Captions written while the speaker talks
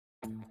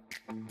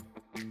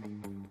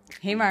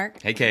Hey,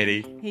 Mark. Hey,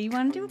 Katie. Hey, you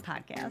want to do a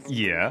podcast?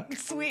 Yeah.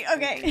 Sweet.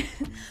 Okay.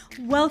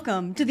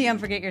 Welcome to the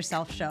Unforget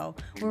Yourself show,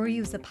 where we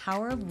use the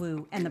power of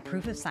woo and the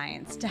proof of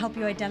science to help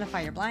you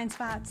identify your blind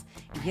spots,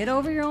 get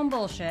over your own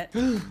bullshit,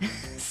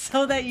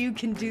 so that you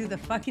can do the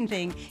fucking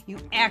thing you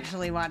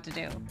actually want to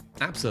do.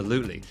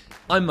 Absolutely.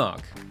 I'm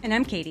Mark. And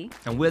I'm Katie.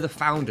 And we're the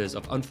founders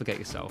of Unforget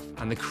Yourself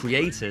and the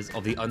creators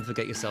of the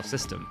Unforget Yourself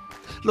system.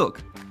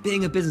 Look,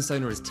 being a business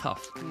owner is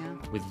tough. Yeah.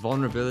 With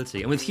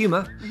vulnerability and with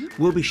humor,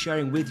 we'll be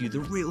sharing with you the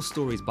real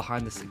stories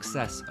behind the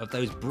success of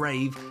those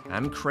brave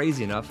and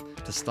crazy enough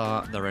to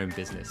start their own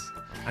business.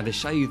 And to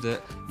show you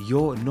that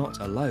you're not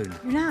alone.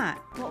 You're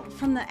not. Well,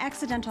 from the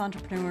accidental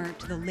entrepreneur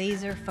to the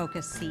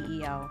laser-focused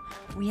CEO,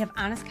 we have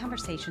honest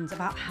conversations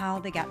about how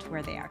they got to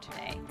where they are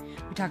today.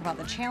 We talk about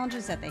the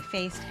challenges that they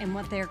faced and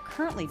what they're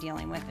currently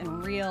dealing with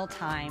in real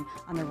time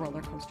on their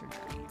roller coaster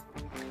journey.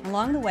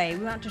 Along the way,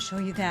 we want to show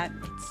you that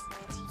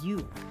it's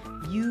you.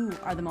 You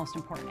are the most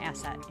important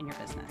asset in your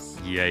business.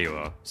 Yeah, you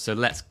are. So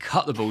let's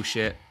cut the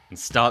bullshit and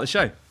start the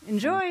show.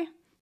 Enjoy.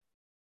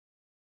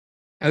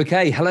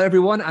 Okay, hello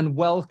everyone and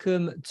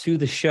welcome to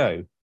the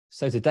show.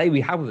 So today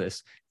we have with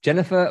us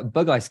Jennifer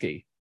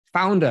Bugajsky,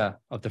 founder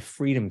of the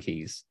Freedom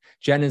Keys.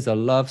 Jen is a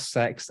love,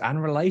 sex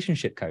and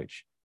relationship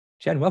coach.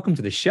 Jen, welcome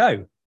to the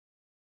show.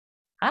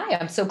 Hi,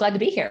 I'm so glad to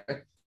be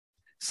here.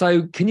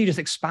 So can you just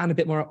expand a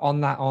bit more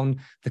on that,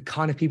 on the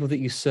kind of people that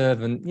you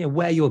serve and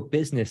where your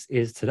business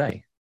is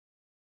today?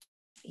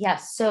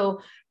 Yes.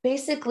 So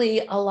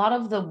basically, a lot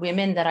of the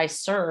women that I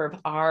serve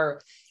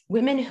are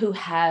women who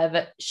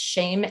have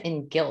shame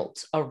and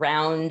guilt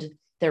around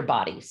their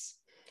bodies.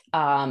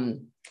 I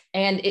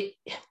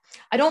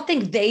don't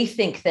think they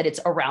think that it's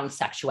around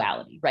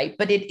sexuality, right?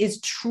 But it is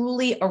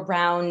truly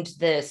around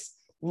this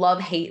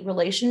love-hate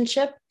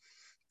relationship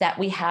that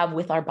we have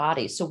with our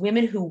bodies. So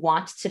women who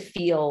want to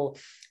feel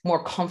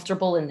more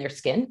comfortable in their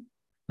skin,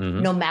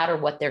 no matter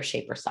what their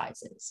shape or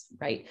size is,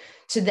 right?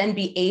 To then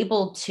be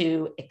able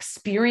to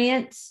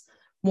experience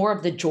more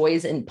of the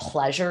joys and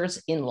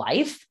pleasures in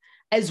life,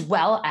 as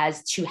well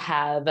as to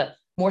have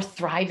more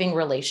thriving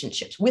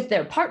relationships with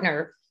their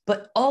partner,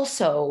 but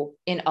also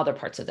in other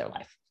parts of their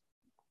life.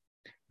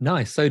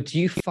 Nice. So do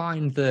you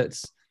find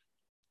that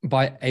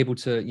by able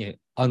to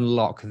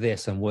unlock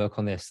this and work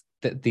on this,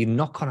 that the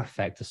knock-on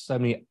effect to so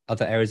many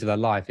other areas of their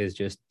life is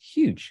just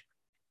huge?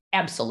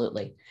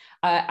 Absolutely.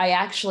 I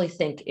actually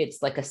think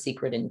it's like a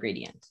secret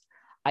ingredient.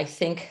 I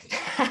think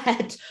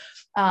that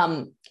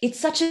it's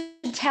such a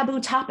taboo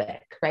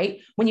topic, right?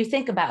 When you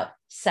think about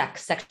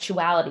sex,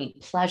 sexuality,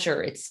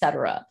 pleasure,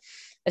 etc.,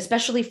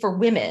 especially for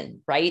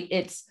women,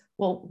 right?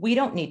 Well, we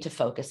don't need to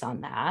focus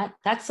on that.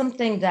 That's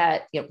something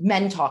that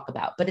men talk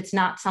about, but it's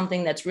not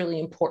something that's really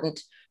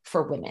important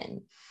for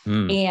women.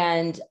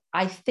 And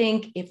I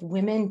think if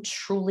women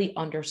truly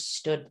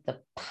understood the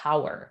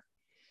power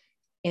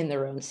in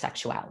their own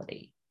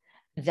sexuality,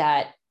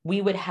 that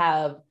we would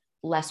have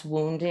less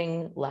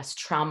wounding, less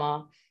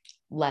trauma,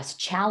 less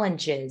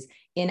challenges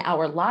in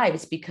our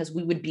lives, because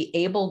we would be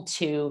able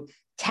to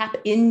tap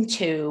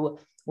into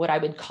what I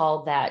would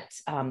call that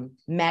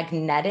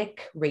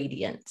magnetic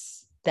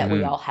radiance that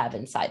we all have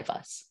inside of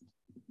us.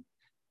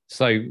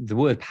 So the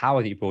word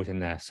power that you brought in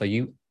there, so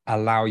you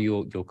allow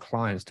your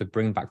clients to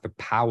bring back the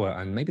power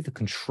and maybe the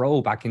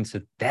control back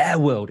into their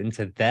world,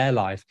 into their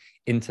life,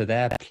 into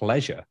their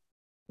pleasure.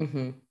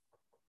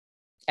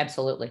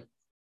 Absolutely.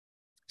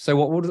 So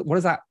what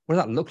does that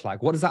look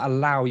like? What does that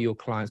allow your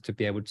clients to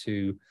be able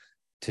to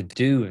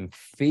do and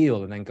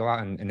feel and then go out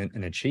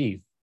and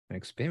achieve and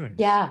experience?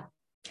 Yeah.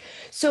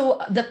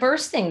 So the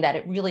first thing that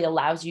it really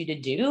allows you to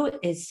do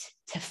is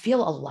to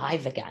feel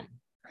alive again,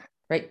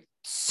 right?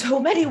 So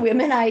many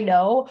women I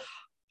know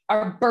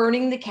are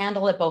burning the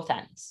candle at both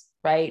ends,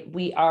 right?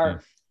 We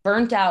are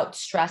burnt out,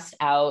 stressed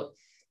out,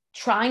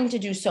 trying to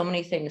do so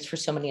many things for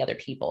so many other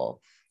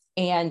people.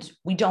 And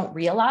we don't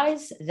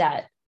realize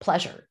that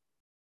pleasure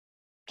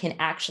can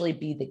actually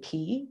be the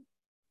key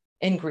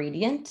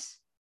ingredient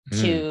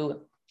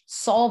to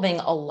solving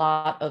a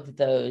lot of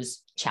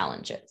those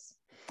challenges.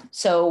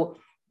 So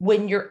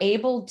when you're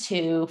able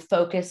to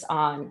focus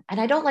on, and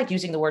I don't like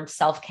using the word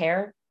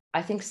self-care.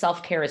 I think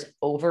self-care is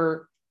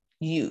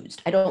overused.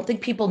 I don't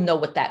think people know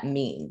what that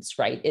means,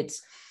 right?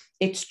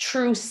 It's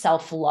true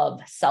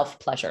self-love,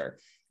 self-pleasure.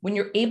 When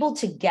you're able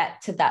to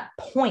get to that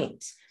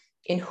point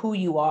in who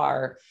you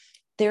are,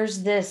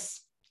 there's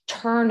this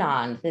turn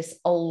on, this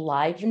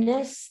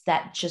aliveness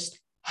that just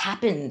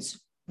happens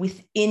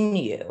within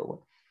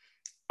you.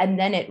 And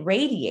then it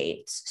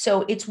radiates.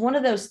 So it's one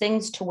of those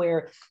things to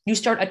where you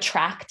start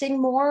attracting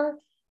more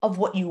of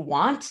what you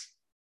want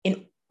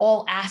in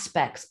all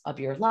aspects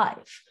of your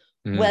life,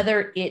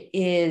 whether it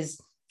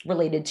is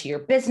related to your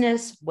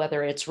business,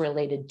 whether it's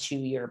related to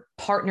your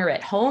partner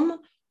at home,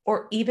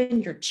 or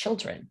even your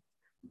children.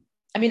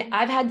 I mean,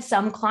 I've had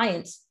some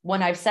clients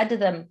when I've said to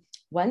them,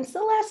 when's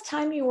the last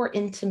time you were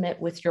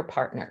intimate with your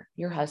partner,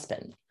 your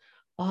husband?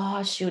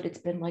 Oh, shoot, it's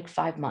been like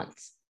 5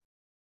 months.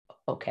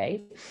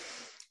 Okay.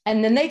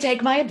 And then they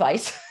take my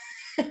advice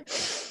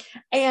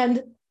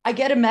and I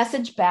get a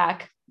message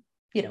back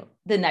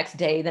the next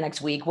day, the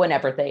next week,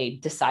 whenever they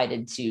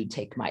decided to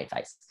take my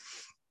advice.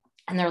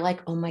 And they're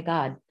like, oh my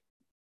God,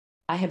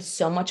 I have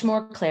so much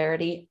more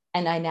clarity.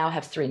 And I now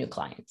have 3 new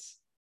clients.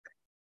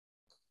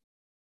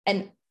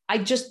 And I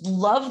just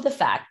love the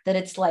fact that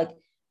it's like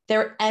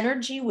their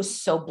energy was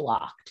so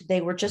blocked.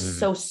 They were just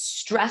so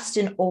stressed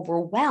and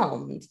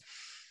overwhelmed.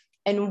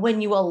 And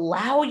when you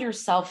allow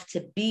yourself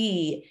to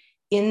be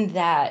in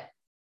that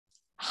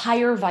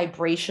higher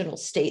vibrational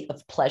state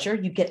of pleasure,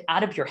 you get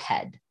out of your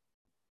head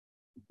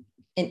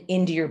and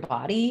into your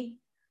body,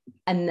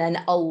 and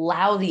then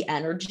allow the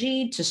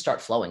energy to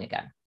start flowing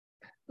again.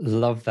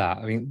 Love that.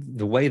 I mean,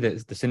 the way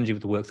that the synergy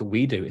with the work that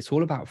we do, it's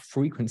all about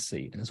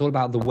frequency, and it's all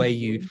about the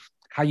way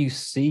how you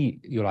see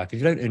your life. If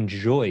you don't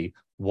enjoy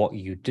what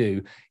you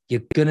do,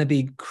 you're going to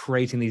be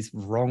creating these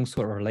wrong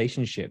sort of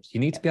relationships. You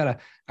need to be able to,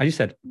 as you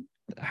said,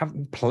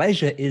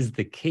 pleasure is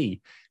the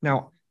key.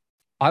 Now,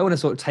 I want to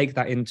sort of take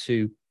that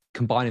into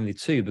combining the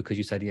two, because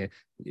you said,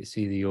 it's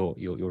either your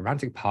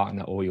romantic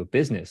partner or your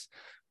business.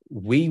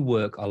 We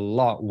work a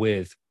lot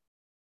with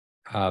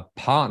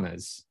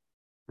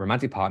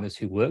romantic partners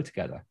who work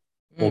together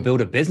or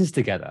build a business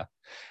together.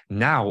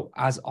 Now,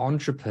 as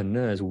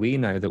entrepreneurs, we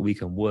know that we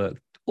can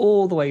work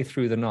all the way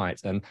through the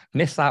night and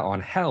miss out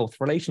on health,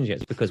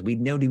 relationships, because we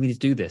know we need to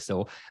do this,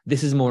 or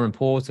this is more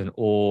important,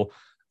 or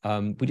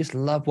we just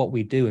love what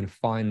we do and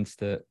find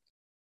that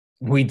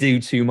we do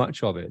too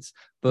much of it,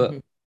 but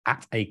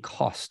at a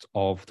cost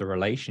of the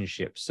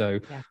relationship. So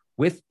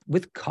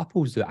with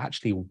couples that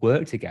actually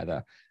work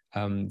together,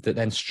 that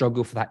then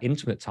struggle for that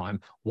intimate time,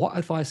 what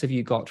advice have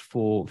you got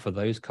for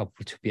those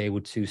couples to be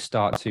able to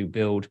start to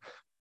build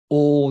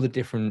all the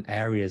different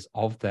areas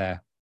of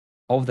their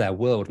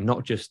world,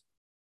 not just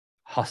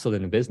hustle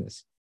in a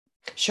business?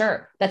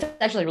 Sure. That's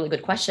actually a really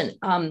good question.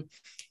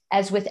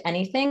 As with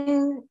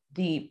anything,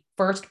 the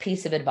first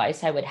piece of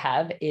advice I would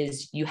have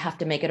is you have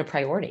to make it a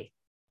priority,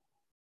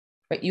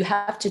 right? You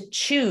have to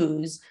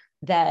choose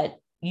that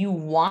you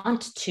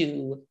want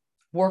to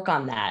work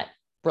on that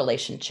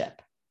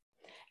relationship,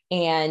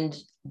 and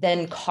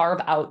then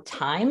carve out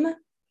time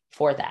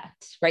for that,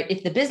 right?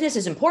 If the business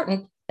is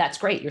important, that's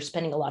great. You're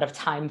spending a lot of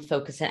time,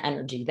 focus, and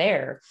energy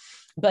there.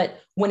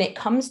 But when it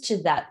comes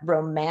to that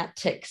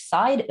romantic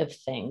side of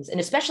things, and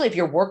especially if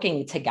you're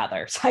working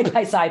together side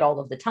by side all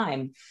of the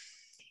time,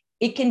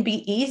 it can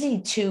be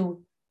easy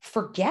to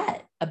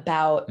forget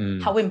about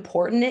how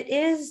important it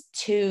is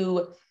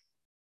to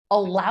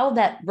allow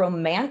that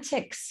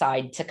romantic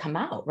side to come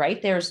out,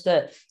 right? There's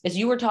as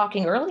you were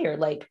talking earlier,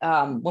 like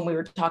when we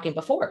were talking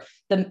before,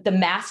 the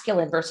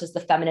masculine versus the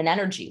feminine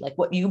energy, like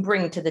what you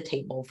bring to the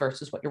table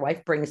versus what your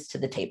wife brings to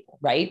the table,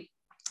 right?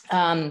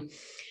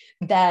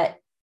 That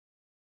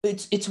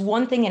it's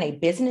one thing in a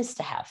business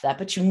to have that,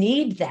 but you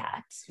need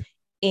that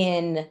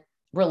in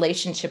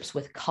relationships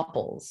with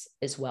couples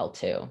as well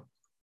too.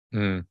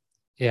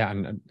 Yeah,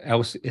 and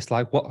else it's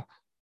like,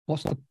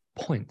 what's the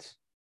point?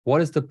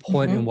 What is the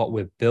point in what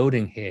we're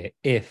building here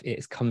if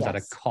it comes at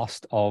a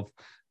cost of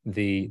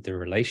the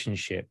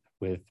relationship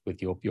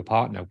with your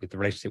partner, with the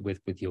relationship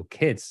with your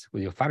kids,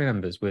 with your family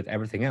members, with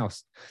everything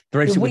else, the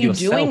relationship with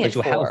yourself, with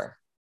your health?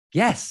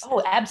 Yes.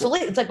 Oh,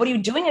 absolutely. It's like, what are you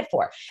doing it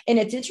for? And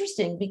it's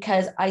interesting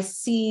because I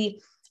see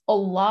a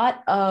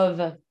lot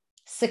of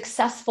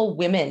successful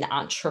women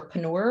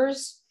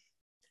entrepreneurs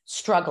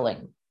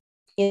struggling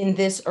in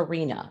this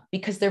arena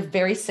because they're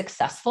very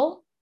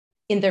successful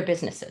in their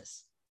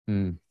businesses,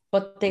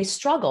 but they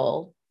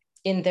struggle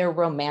in their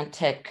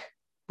romantic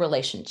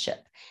relationship.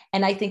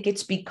 And I think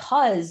it's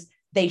because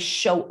they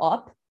show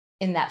up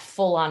in that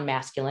full-on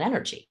masculine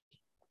energy,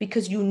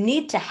 because you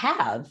need to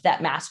have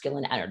that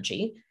masculine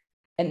energy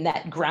and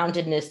that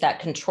groundedness, that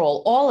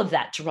control, all of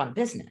that to run a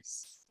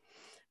business.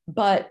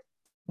 But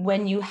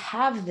when you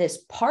have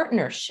this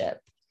partnership,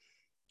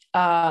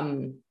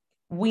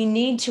 we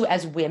need to,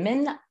 as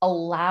women,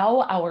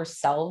 allow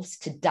ourselves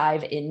to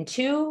dive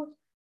into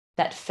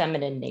that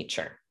feminine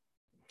nature.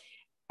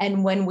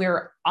 And when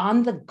we're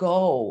on the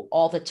go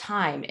all the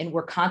time and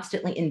we're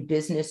constantly in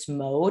business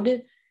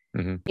mode,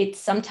 it's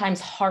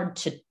sometimes hard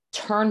to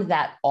turn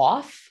that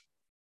off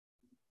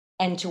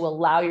and to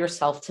allow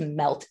yourself to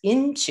melt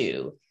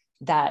into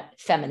that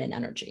feminine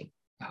energy.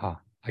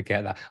 I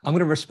get that. I'm going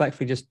to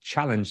respectfully just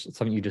challenge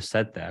something you just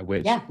said there,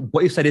 which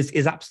what you said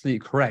is absolutely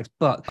correct.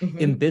 But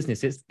in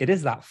business, it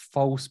is that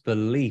false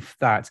belief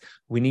that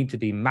we need to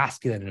be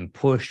masculine and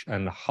push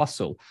and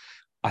hustle.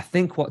 I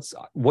think what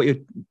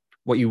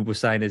you were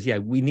saying is,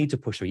 we need to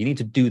push through. You need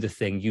to do the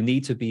thing. You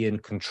need to be in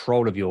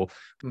control of your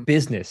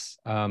business,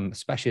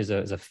 especially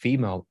as a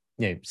female,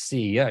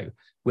 CEO,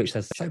 which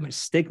there's so much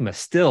stigma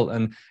still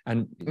and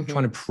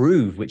trying to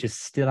prove, which is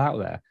still out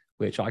there,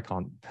 which I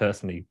can't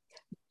personally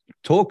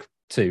talk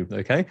to.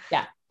 Okay.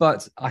 Yeah.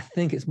 But I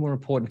think it's more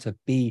important to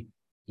be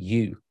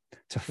you,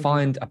 to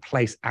find a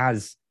place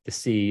as the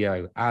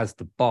CEO, as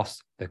the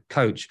boss, the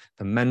coach,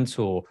 the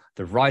mentor,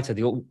 the writer,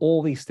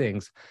 all these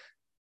things.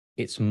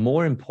 It's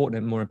more important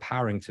and more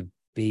empowering to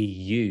be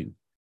you.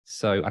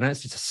 So I know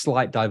it's just a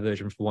slight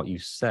diversion from what you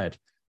said,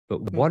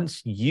 but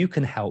once you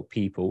can help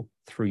people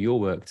through your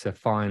work to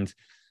find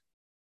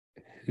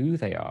who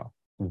they are,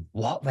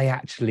 what they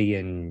actually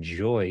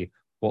enjoy,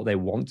 what they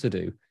want to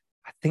do,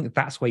 I think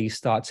that's where you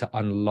start to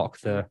unlock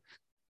the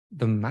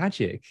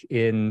magic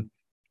in,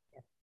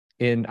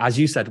 as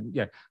you said,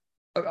 yeah.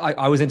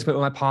 I was intimate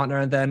with my partner,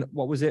 and then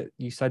what was it?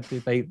 You said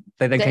they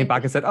then came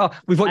back and said, "Oh,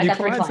 we've got new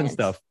clients and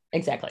stuff."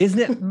 Exactly. Isn't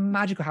it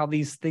magical how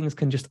these things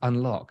can just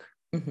unlock?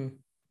 Mm-hmm.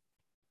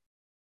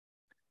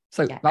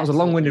 So that was a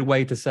long-winded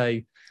way to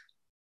say,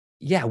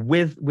 yeah,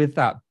 with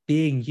that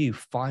being you,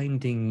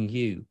 finding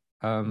you,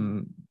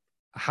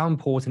 how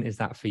important is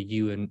that for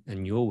you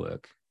and your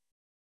work?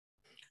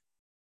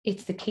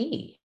 It's the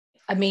key.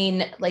 I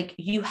mean, like,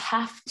 you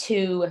have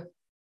to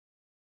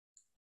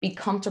be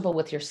comfortable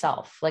with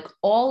yourself. Like,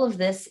 all of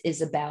this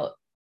is about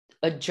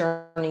a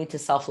journey to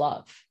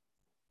self-love.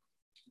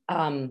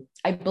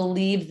 I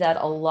believe that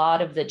a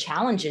lot of the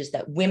challenges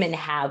that women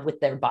have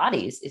with their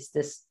bodies is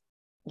this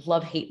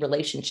love-hate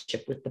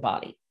relationship with the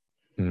body.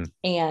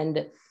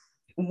 And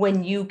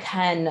when you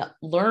can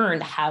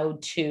learn how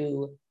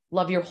to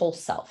love your whole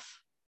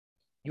self,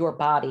 your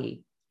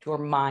body, your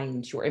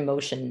mind, your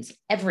emotions,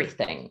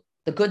 everything,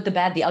 the good, the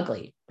bad, the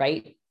ugly,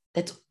 right?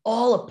 That's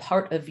all a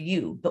part of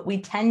you, but we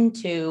tend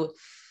to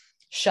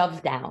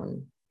shove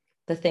down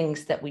the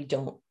things that we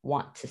don't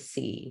want to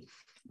see,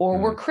 or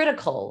we're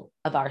critical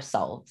of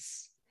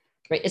ourselves,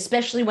 right?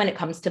 Especially when it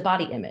comes to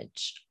body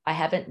image. I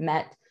haven't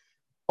met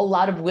a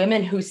lot of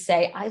women who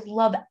say, I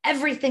love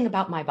everything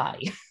about my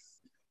body,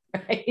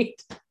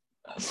 right?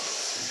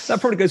 That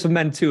probably goes for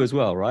men too, as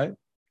well, right?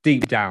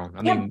 Deep down.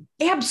 I mean,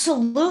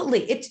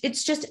 absolutely.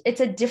 It's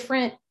a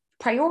different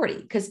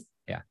priority, because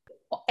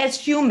as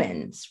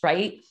humans,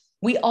 right,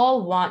 we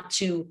all want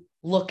to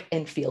look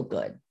and feel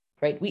good,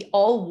 right? We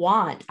all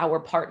want our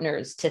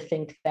partners to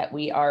think that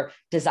we are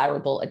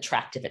desirable,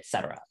 attractive,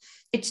 etc.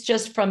 It's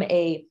just from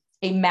a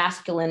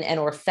masculine and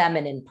or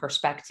feminine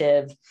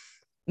perspective.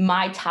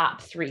 My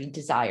top 3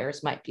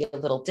 desires might be a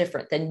little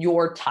different than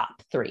your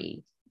top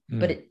 3,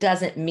 but it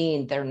doesn't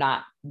mean they're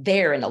not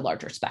there in a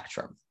larger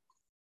spectrum.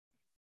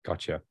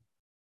 Gotcha.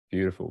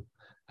 Beautiful.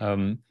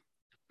 And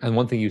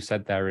one thing you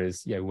said there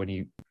is, when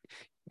you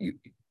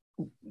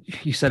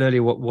said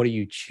earlier, what are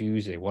you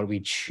choosing? What do we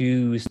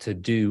choose to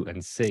do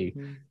and see?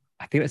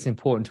 I think that's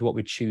important to what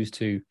we choose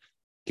to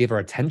give our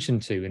attention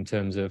to, in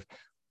terms of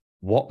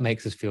what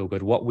makes us feel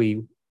good, what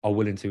we are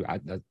willing to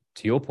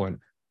your point,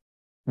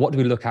 what do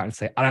we look at and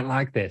say, I don't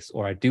like this,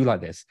 or I do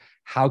like this?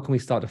 How can we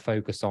start to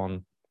focus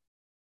on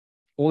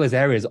all those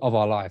areas of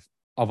our life,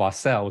 of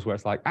ourselves, where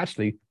it's like,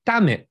 actually,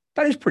 damn it,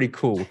 that is pretty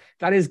cool.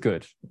 That is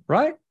good,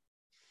 right?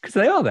 Because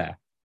they are there.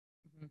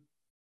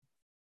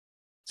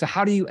 So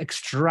how do you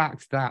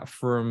extract that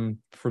from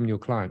your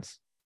clients?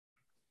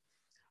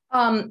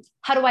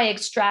 How do I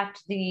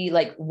extract the,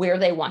 like, where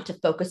they want to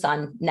focus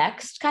on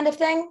next kind of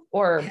thing?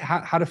 Or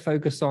how to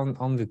focus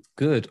on the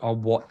good,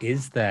 on what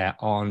is there,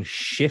 on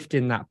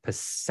shifting that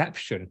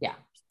perception.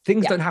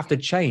 Things don't have to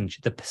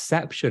change. The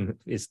perception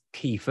is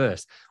key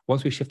first.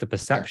 Once we shift the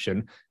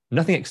perception,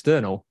 nothing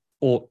external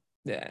or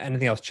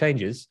anything else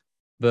changes,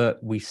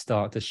 but we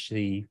start to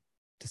see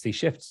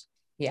shifts.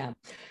 Yeah.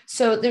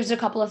 So there's a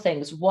couple of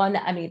things. One,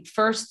 I mean,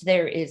 first,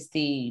 there is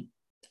the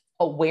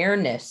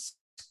awareness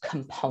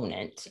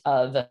component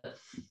of,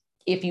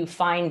 if you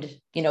find,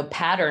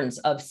 patterns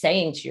of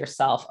saying to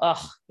yourself,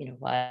 oh, you know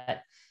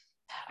what,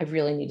 I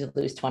really need to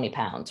lose 20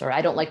 pounds, or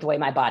I don't like the way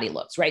my body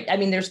looks, right? I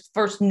mean, there's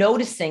first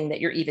noticing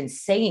that you're even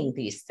saying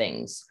these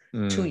things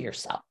to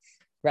yourself,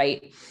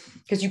 right?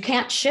 Because you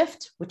can't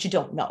shift what you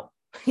don't know.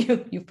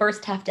 You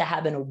first have to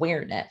have an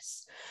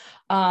awareness.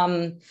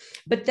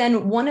 But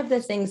then one of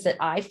the things that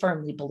I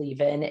firmly believe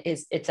in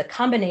is it's a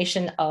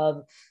combination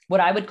of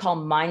what I would call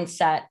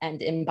mindset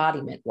and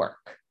embodiment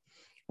work,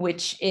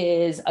 which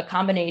is a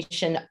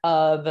combination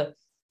of,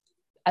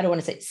 I don't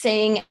want to say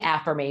saying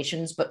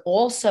affirmations, but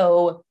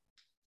also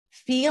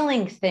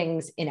feeling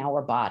things in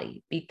our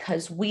body,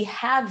 because we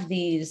have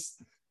these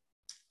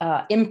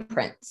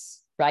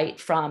imprints, right,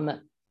 from,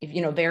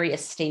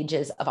 various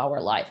stages of our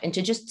life. And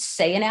to just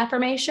say an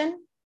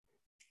affirmation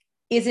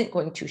isn't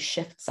going to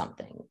shift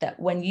something.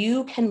 That when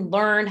you can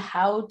learn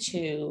how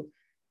to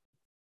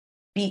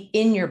be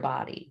in your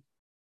body,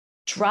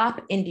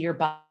 drop into your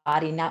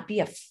body, not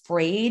be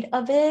afraid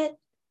of it,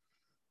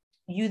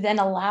 you then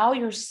allow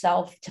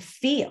yourself to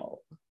feel,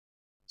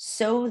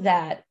 so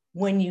that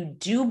when you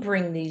do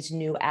bring these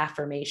new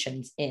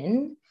affirmations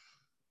in,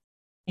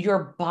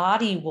 your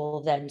body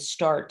will then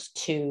start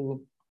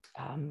to,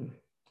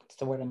 what's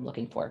the word I'm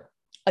looking for?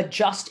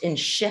 Adjust and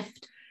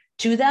shift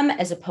to them,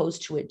 as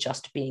opposed to it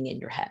just being in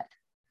your head.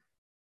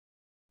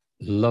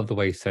 Love the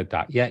way you said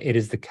that. Yeah, it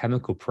is the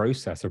chemical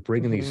process of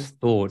bringing these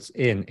thoughts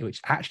in, which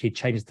actually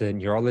changes the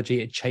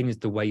neurology. It changes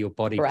the way your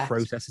body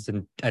processes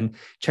and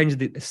changes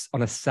this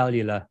on a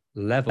cellular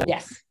level.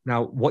 Yes.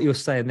 Now, what you're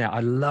saying there, I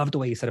love the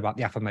way you said about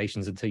the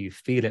affirmations until you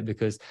feel it,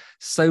 because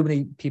so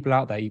many people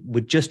out there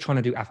were just trying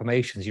to do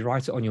affirmations. You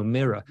write it on your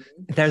mirror.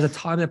 There's a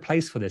time and a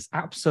place for this.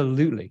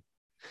 Absolutely.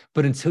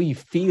 But until you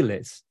feel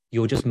it,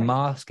 you're just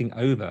masking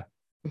over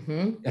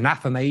an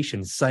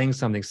affirmation, saying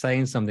something,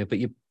 but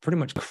you're pretty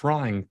much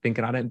crying,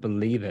 thinking, I don't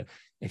believe it.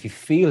 If you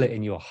feel it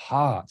in your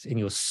heart, in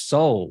your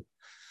soul,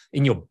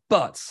 in your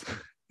butt,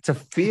 to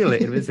feel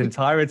it in its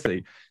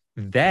entirety,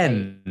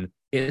 then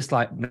it's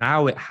like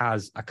now it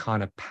has a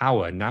kind of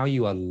power. Now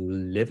you are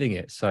living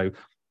it. So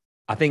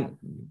I think,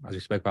 as we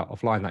spoke about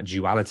offline, that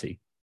duality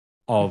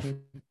of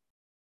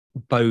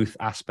both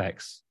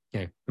aspects,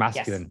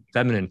 masculine,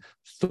 feminine,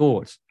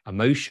 thought,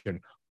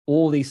 emotion,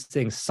 all these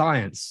things,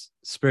 science,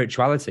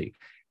 spirituality,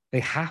 they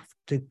have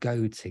to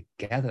go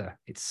together.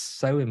 It's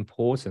so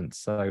important.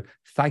 So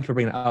thank you for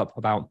bringing it up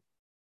about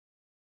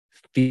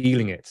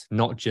feeling it,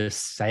 not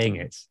just saying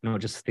it, not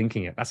just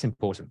thinking it. That's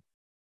important.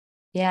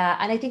 Yeah.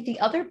 And I think the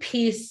other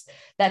piece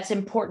that's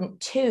important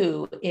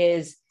too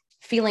is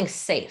feeling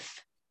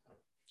safe.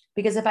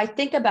 Because if I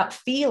think about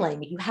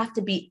feeling, you have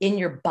to be in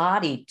your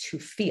body to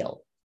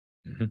feel.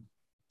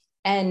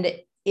 And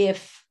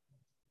if,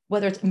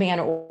 whether it's man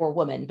or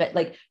woman, but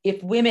like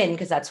if women,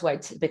 because that's what I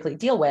typically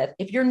deal with,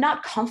 if you're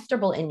not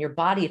comfortable in your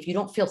body, if you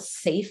don't feel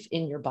safe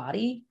in your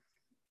body,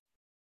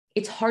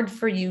 it's hard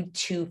for you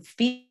to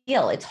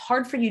feel. It's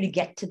hard for you to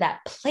get to that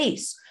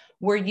place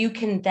where you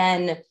can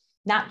then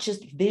not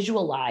just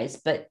visualize,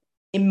 but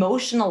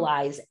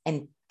emotionalize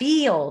and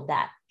feel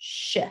that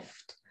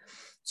shift.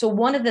 So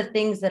one of the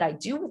things that I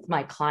do with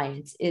my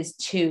clients is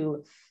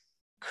to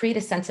create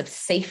a sense of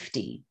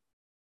safety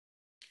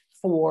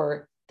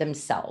for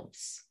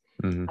themselves.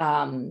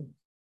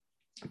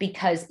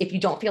 Because if you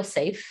don't feel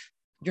safe,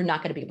 you're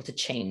not going to be able to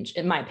change,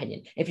 in my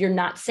opinion. If you're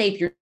not safe,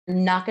 you're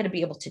not going to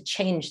be able to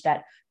change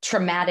that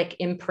traumatic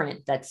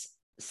imprint that's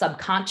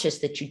subconscious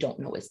that you don't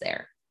know is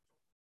there.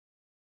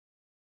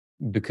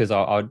 Because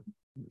I'll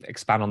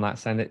expand on that,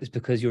 saying that it's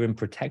because you're in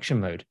protection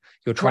mode.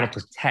 You're trying to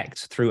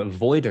protect through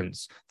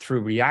avoidance,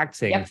 through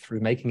reacting, through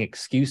making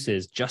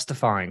excuses,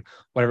 justifying,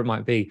 whatever it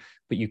might be,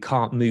 but you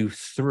can't move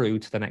through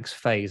to the next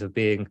phase of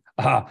being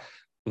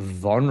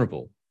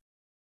vulnerable.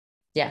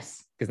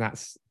 Yes. Because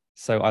that's,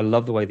 so I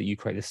love the way that you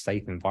create this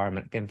safe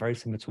environment. Again, very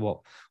similar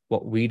to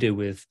what we do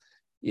with,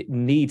 it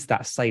needs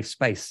that safe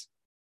space,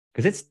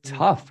 because it's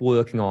tough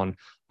working on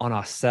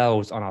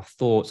ourselves, on our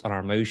thoughts, on our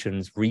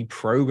emotions,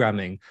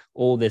 reprogramming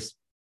all this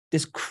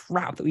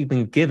crap that we've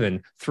been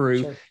given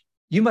through. Sure.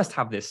 You must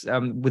have this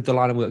with the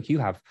line of work you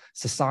have.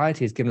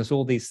 Society has given us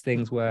all these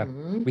things where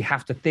we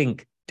have to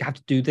think, have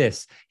to do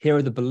this. Here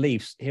are the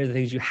beliefs. Here are the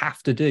things you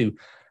have to do.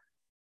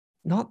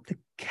 Not the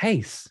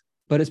case,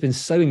 but it's been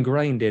so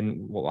ingrained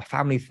in what our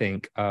family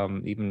think,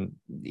 even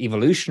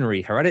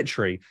evolutionary,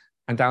 hereditary,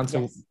 and down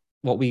to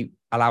what we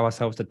allow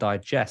ourselves to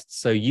digest.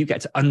 So you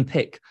get to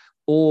unpick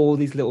all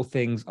these little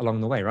things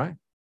along the way, right?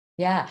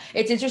 Yeah,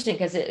 it's interesting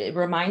because it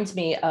reminds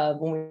me of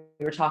when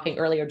we were talking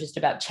earlier just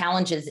about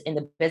challenges in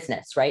the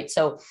business, right?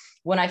 So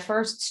when I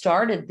first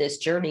started this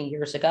journey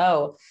years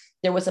ago,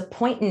 there was a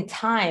point in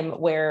time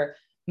where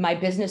my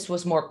business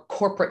was more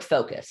corporate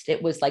focused.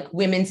 It was like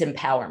women's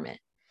empowerment.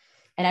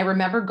 And I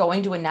remember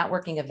going to a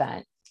networking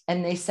event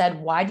and they said,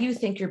 why do you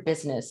think your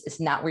business is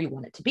not where you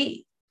want it to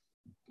be?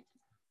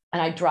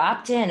 And I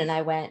dropped in and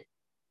I went,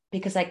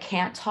 because I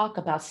can't talk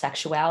about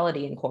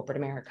sexuality in corporate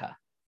America.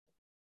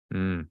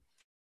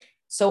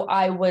 So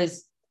I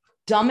was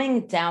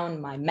dumbing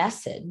down my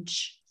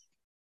message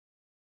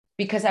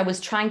because I was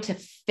trying to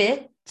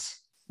fit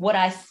what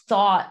I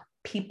thought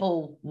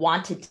people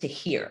wanted to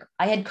hear.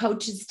 I had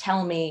coaches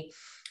tell me,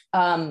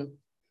 oh,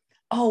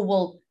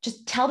 well,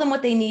 just tell them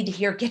what they need to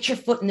hear. Get your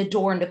foot in the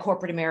door into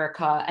corporate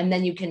America, and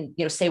then you can,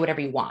 say whatever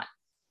you want.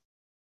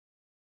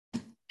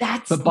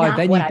 That's not what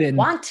I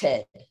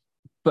wanted.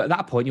 But at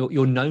that point,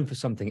 you're known for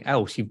something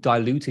else. You've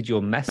diluted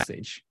your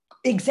message.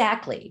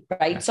 Exactly.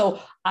 Right. Yeah.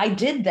 So I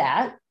did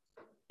that.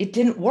 It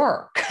didn't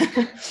work.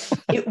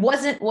 It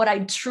wasn't what I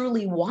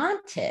truly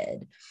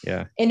wanted.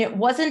 Yeah. And it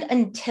wasn't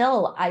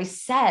until I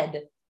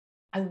said,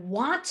 I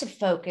want to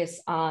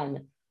focus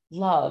on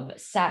love,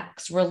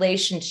 sex,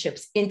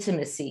 relationships,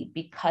 intimacy,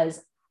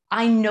 because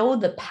I know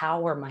the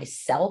power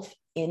myself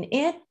in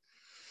it.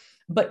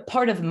 But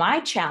part of my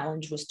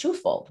challenge was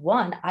twofold.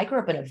 One, I grew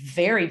up in a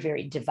very,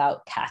 very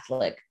devout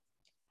Catholic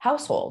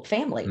household,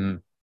 family.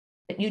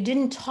 You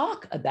didn't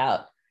talk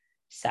about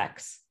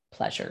sex,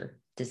 pleasure,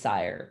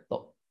 desire,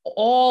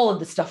 all of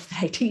the stuff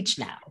that I teach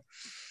now.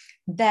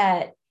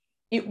 That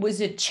it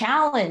was a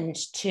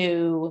challenge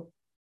to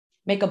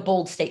make a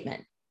bold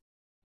statement,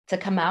 to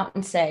come out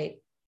and say,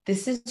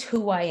 this is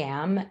who I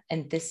am,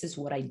 and this is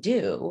what I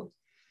do,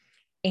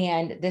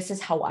 and this is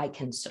how I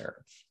can serve.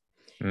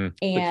 And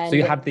so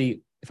you had if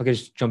I could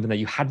just jump in there,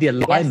 you had the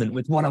alignment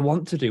with what I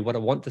want to do, what I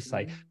want to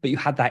say, but you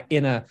had that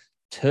inner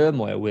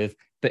turmoil with,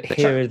 but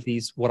here are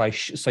these,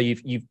 so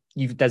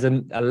there's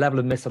a level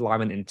of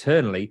misalignment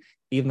internally,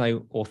 even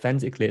though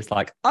authentically it's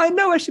like, I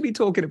know I should be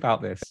talking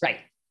about this. Right.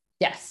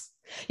 Yes.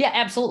 Yeah,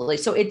 absolutely.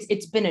 So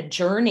it's been a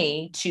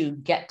journey to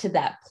get to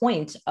that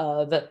point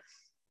of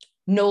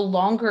no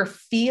longer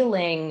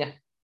feeling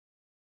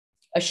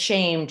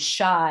ashamed,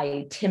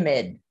 shy,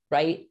 timid,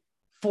 right,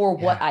 for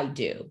what I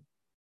do.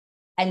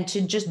 And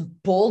to just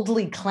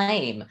boldly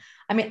claim,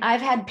 I mean,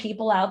 I've had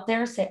people out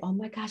there say, oh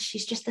my gosh,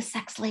 she's just a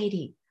sex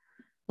lady.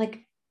 Like,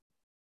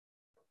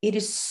 it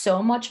is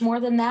so much more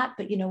than that.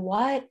 But you know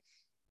what?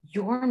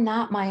 You're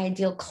not my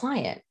ideal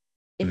client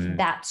if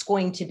that's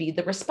going to be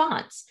the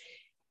response.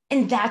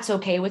 And that's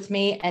okay with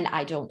me. And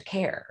I don't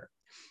care,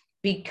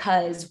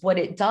 because what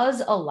it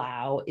does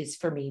allow is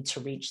for me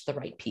to reach the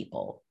right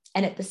people.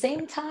 And at the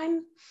same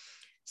time,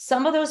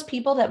 some of those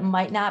people that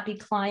might not be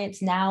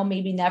clients now,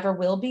 maybe never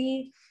will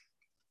be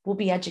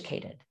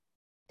educated.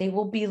 They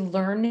will be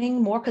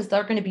learning more because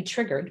they're going to be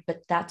triggered,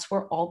 but that's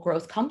where all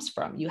growth comes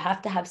from. You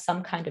have to have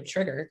some kind of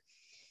trigger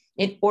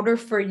in order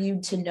for you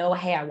to know,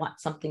 hey, I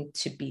want something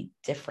to be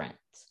different.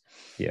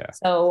 Yeah.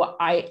 So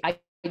I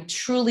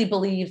truly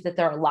believe that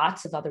there are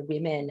lots of other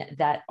women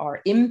that are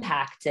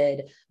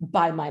impacted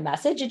by my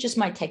message. It just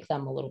might take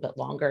them a little bit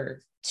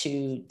longer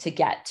to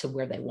get to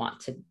where they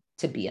want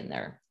to be in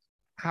their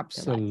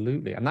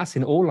Absolutely. And that's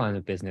in all lines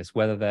of business,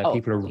 whether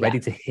people are ready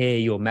to hear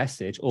your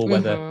message or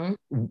whether,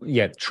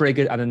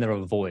 triggered and then they're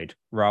avoid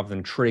rather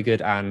than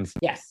triggered and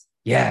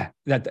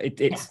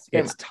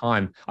it's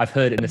time. I've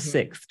heard it in the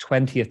 6th,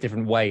 20th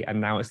different way. And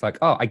now it's like,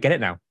 oh, I get it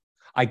now.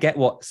 I get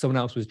what someone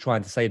else was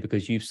trying to say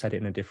because you've said it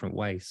in a different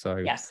way.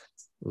 So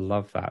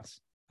love that.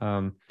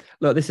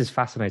 Look, this is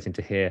fascinating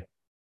to hear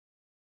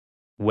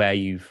where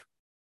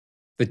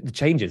the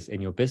changes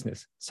in your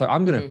business. So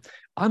I'm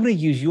gonna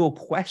use your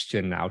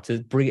question now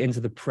to bring it into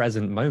the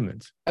present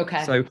moment.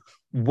 Okay. So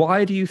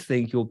why do you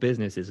think your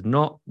business is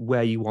not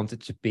where you want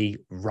it to be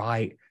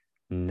right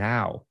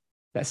now?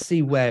 Let's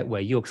see where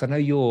you're, because I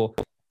know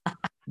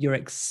you're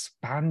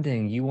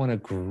expanding, you want to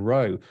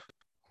grow.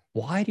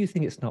 Why do you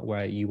think it's not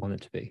where you want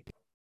it to be?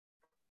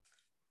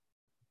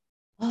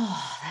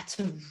 Oh, that's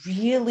a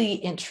really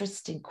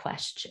interesting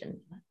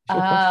question.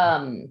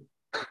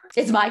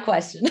 It's my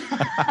question.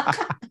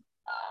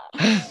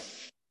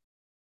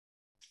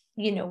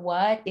 You know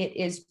what? It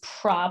is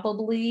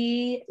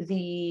probably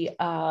the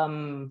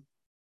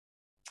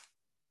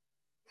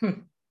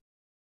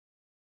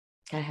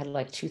I had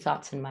like two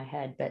thoughts in my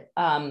head, but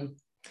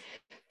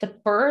the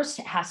first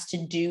has to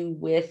do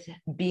with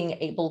being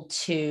able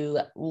to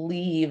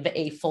leave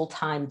a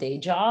full-time day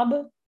job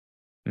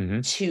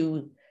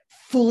to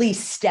fully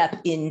step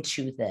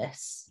into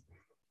this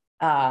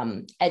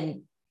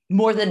and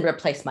more than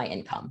replace my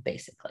income,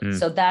 basically.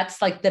 So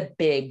that's like the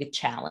big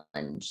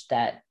challenge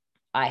that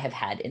I have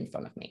had in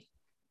front of me.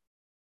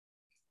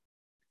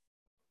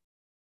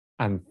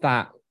 And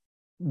that,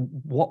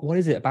 what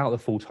is it about the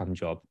full-time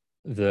job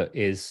that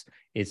is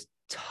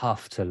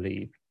tough to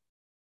leave?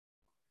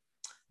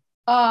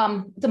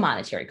 The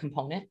monetary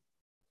component.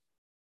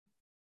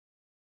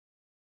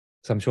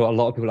 So I'm sure a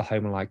lot of people at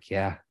home are like,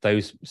 yeah,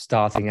 those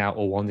starting out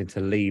or wanting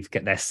to leave,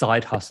 get their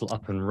side hustle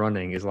up and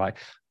running is like,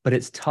 but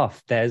it's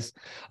tough. There's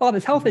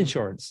health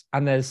insurance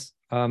and there's,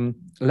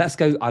 let's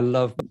go. I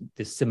love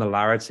this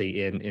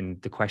similarity in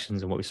the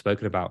questions and what we've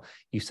spoken about.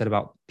 You said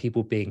about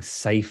people being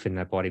safe in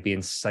their body,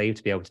 being safe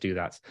to be able to do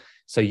that.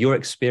 So you're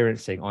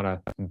experiencing on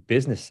a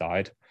business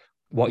side,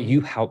 what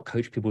you help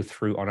coach people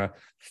through on a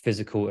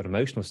physical and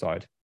emotional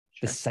side,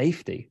 the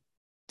safety,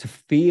 to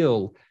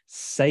feel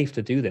safe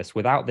to do this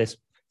without this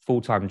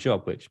full-time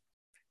job, which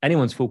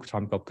anyone's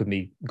full-time job could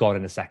be gone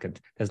in a second.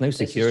 There's no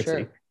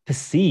security.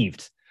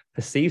 Perceived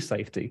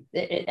safety.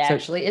 It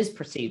actually is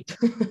perceived.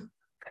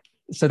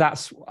 So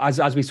that's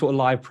as we sort of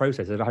live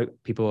process, I hope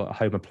people at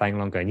home are playing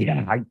along going,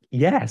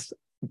 yes,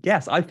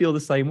 I feel the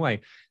same way.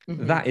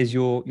 That is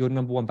your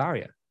number one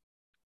barrier.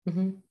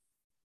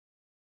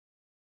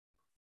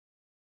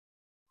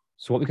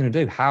 So what we're going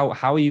to do, how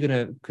are you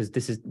going to, because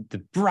this is the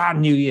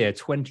brand new year,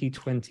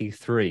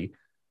 2023.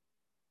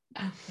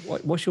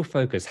 What's your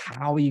focus?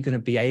 How are you going to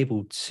be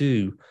able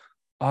to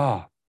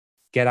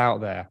get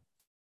out there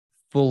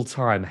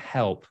full-time,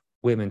 help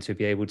women to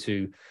be able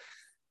to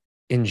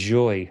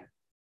enjoy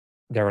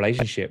their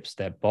relationships,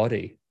 their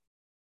body?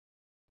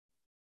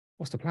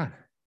 What's the plan?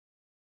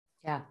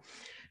 Yeah.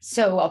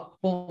 So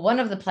one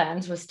of the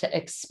plans was to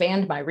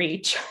expand my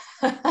reach.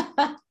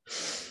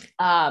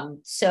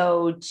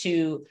 So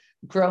to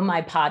grow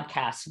my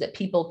podcast so that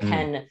people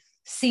can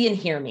see and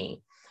hear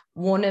me.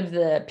 One of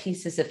the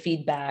pieces of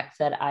feedback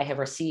that I have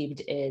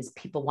received is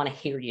people want to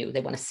hear you. They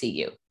want to see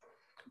you,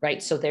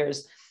 right? So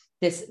there's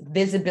this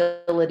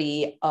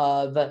visibility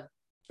of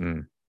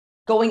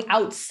going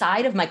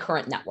outside of my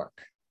current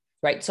network,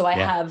 right? So I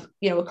have,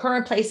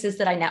 current places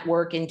that I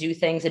network and do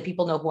things and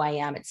people know who I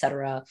am, et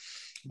cetera.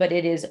 But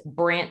it is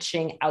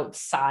branching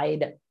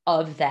outside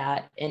of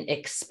that and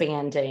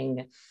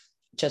expanding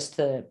just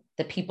the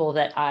people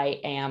that I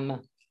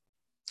am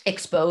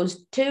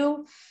exposed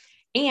to.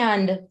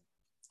 And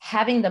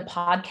having the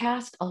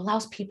podcast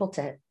allows people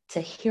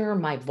to hear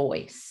my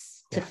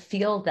voice, to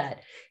feel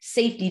that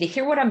safety, to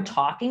hear what I'm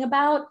talking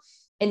about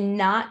and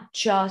not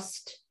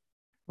just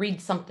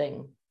read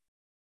something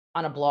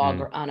on a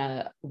blog or on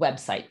a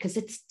website, because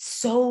it's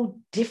so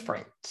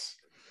different.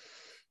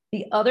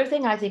 The other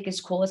thing I think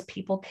is cool is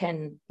people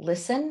can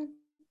listen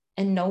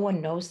and no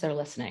one knows they're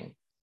listening.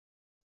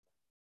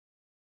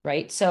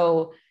 Right.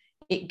 So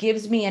it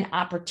gives me an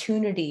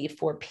opportunity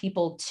for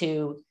people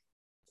to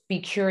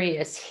be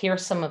curious, hear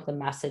some of the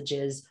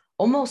messages,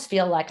 almost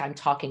feel like I'm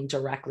talking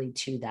directly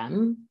to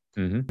them,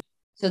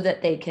 so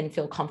that they can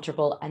feel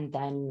comfortable and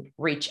then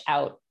reach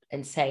out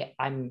and say,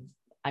 I'm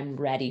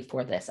ready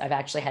for this. I've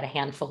actually had a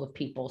handful of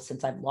people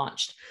since I've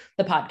launched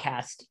the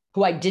podcast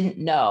who I didn't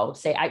know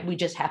say, we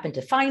just happened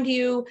to find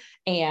you,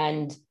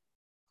 and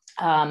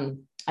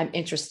I'm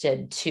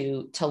interested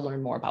to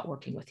learn more about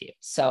working with you.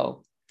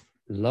 So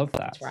love that.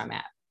 That's where I'm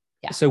at.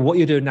 Yeah. So what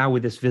you're doing now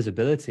with this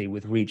visibility,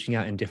 with reaching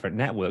out in different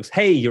networks,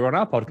 hey, you're on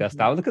our podcast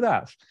now, look at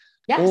that.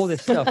 Yes. All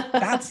this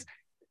stuff.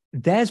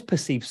 There's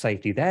perceived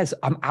safety.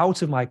 I'm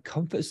out of my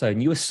comfort zone.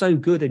 You are so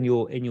good in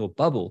your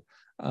bubble.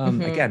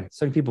 Again,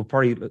 so many people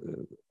probably,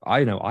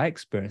 I know I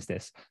experienced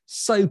this,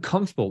 so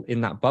comfortable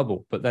in that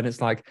bubble, but then it's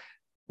like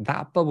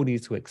that bubble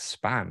needs to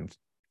expand.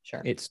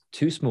 Sure. It's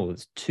too small.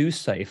 It's too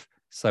safe.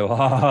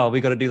 So we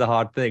got to do the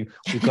hard thing.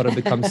 We've got to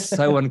become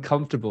so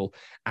uncomfortable,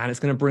 and it's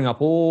going to bring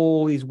up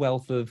all these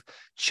wealth of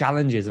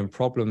challenges and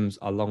problems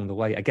along the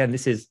way. Again,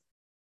 this is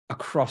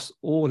across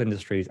all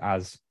industries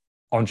as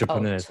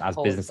entrepreneurs, as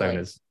business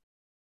owners.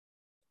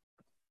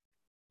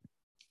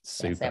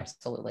 Super. Yes,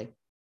 absolutely.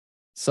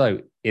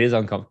 So it is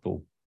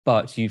uncomfortable,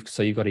 but you've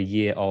got a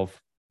year of,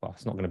 well,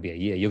 it's not going to be a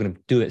year. You're going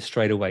to do it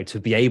straight away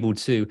to be able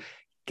to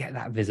get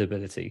that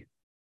visibility,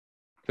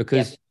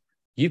 because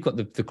you've got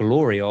the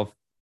glory of,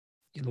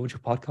 you launch your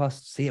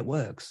podcast, see it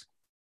works.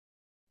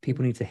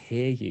 People need to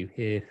hear you,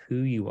 hear who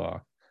you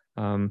are,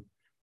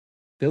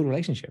 build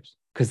relationships,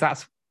 because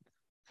that's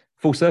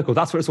full circle.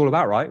 That's what it's all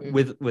about, right?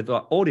 With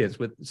our audience,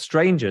 with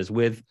strangers,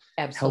 with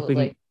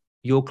helping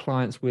your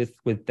clients with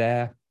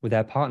their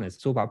partners.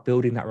 It's all about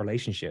building that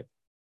relationship.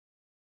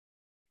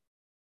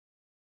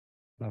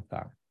 Love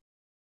that.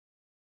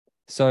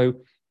 So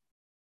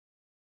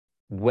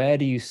where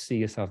do you see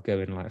yourself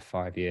going in like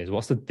 5 years?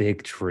 What's the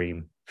big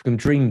dream? If you can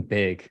dream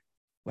big,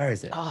 where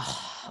is it?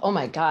 Oh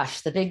my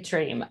gosh, the big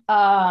dream.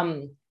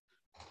 Love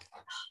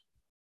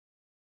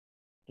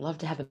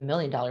to have $1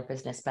 million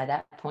business by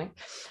that point,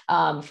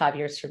 5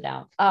 years from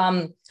now.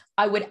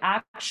 I would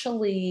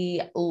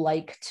actually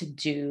like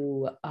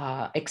to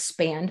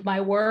expand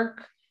my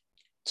work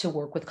to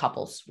work with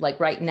couples. Like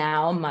right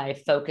now, my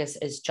focus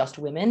is just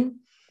women.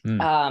 And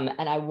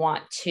I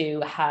want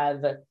to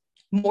have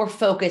more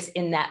focus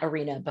in that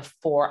arena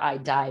before I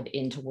dive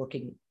into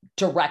working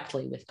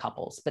directly with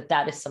couples. But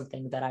that is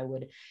something that I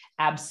would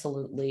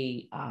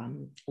absolutely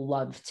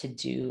love to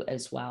do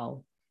as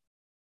well.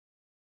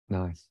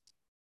 Nice.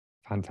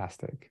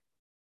 Fantastic.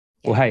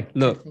 Well, hey,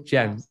 look,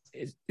 Jen,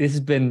 this has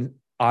been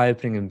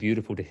eye-opening and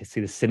beautiful to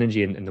see the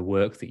synergy in the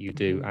work that you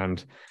do,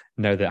 and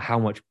know that how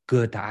much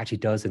good that actually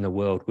does in the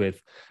world, with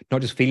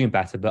not just feeling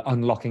better, but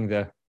unlocking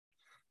let's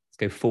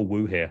go full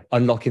woo here,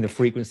 unlocking the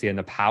frequency and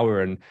the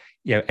power. And,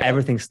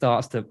 everything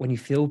starts to, when you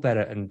feel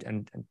better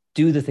and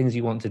do the things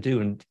you want to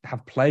do and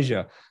have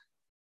pleasure,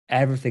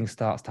 everything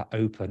starts to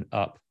open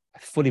up. I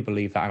fully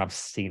believe that. And I've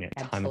seen it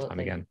time and time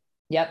again.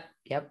 Yep.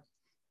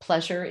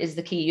 Pleasure is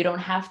the key. You don't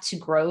have to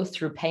grow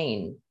through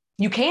pain.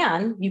 You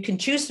can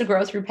choose to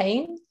grow through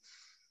pain,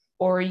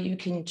 or you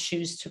can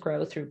choose to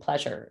grow through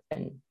pleasure.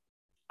 And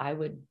I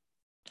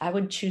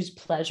would choose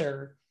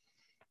pleasure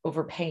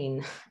over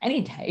pain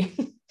any day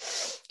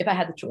if I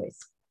had the choice.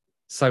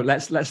 So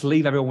let's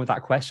leave everyone with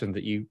that question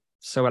that you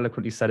so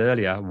eloquently said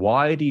earlier.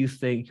 Why do you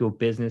think your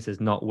business is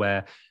not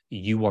where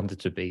you want it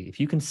to be? If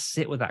you can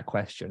sit with that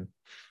question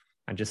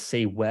and just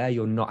see where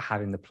you're not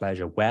having the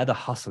pleasure, where the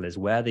hustle is,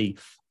 where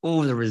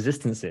all the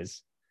resistance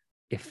is,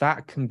 if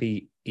that can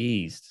be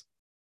eased,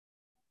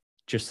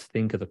 just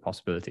think of the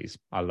possibilities.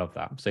 I love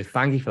that. So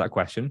thank you for that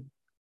question.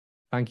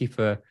 Thank you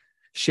for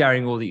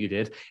sharing all that you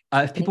did.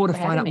 If people want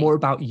to find out more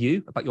about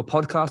you, about your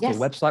podcast, your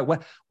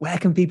website, where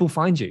can people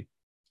find you?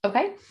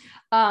 Okay.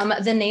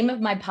 The name of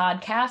my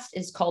podcast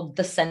is called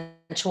The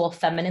Sensual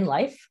Feminine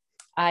Life.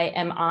 I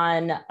am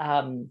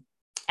on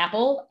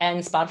Apple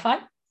and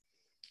Spotify.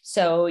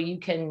 So you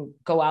can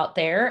go out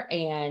there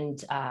and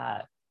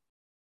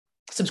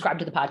subscribe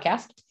to the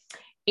podcast.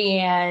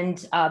 And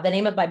the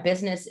name of my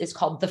business is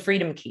called The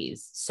Freedom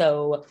Keys.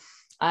 So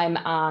I'm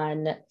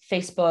on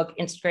Facebook,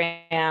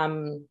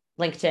 Instagram,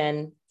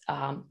 LinkedIn.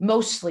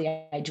 Mostly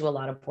I do a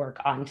lot of work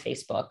on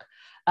Facebook.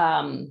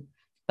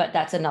 But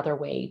that's another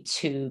way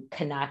to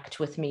connect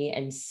with me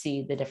and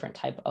see the different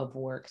type of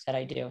work that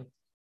I do.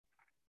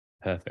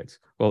 Perfect.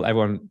 Well,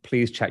 everyone,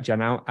 please check Jen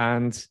out.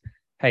 And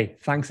hey,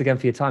 thanks again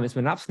for your time. It's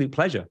been an absolute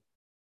pleasure.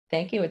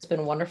 Thank you. It's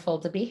been wonderful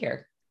to be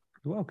here.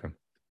 You're welcome.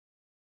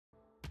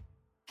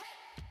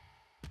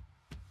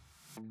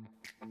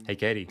 Hey,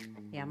 Katie.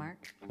 Yeah,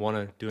 Mark? Want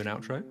to do an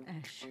outro?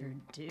 I sure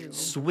do.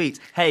 Sweet.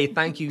 Hey,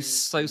 thank you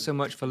so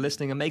much for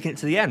listening and making it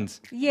to the end.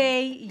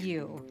 Yay,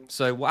 you.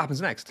 So what happens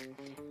next?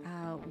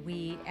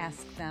 We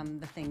ask them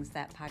the things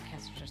that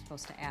podcasters are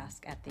supposed to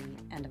ask at the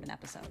end of an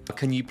episode.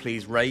 Can you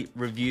please rate,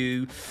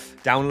 review,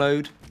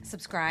 download?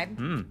 Subscribe.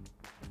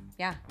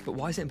 Yeah. But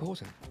why is it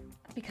important?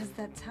 Because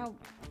that's how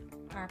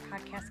our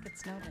podcast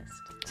gets noticed.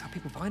 That's how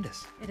people find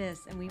us. It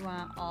is, and we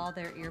want all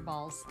their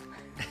earballs.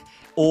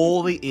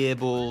 All the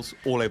earballs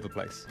all over the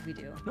place. We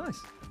do. Nice.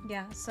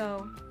 Yeah,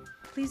 so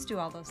please do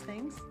all those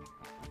things.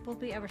 We'll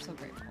be ever so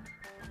grateful.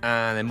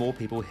 And then more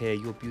people hear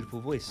your beautiful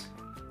voice.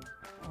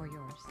 Or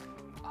yours.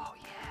 Oh,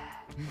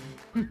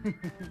 yeah.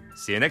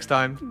 See you next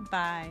time.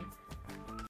 Bye.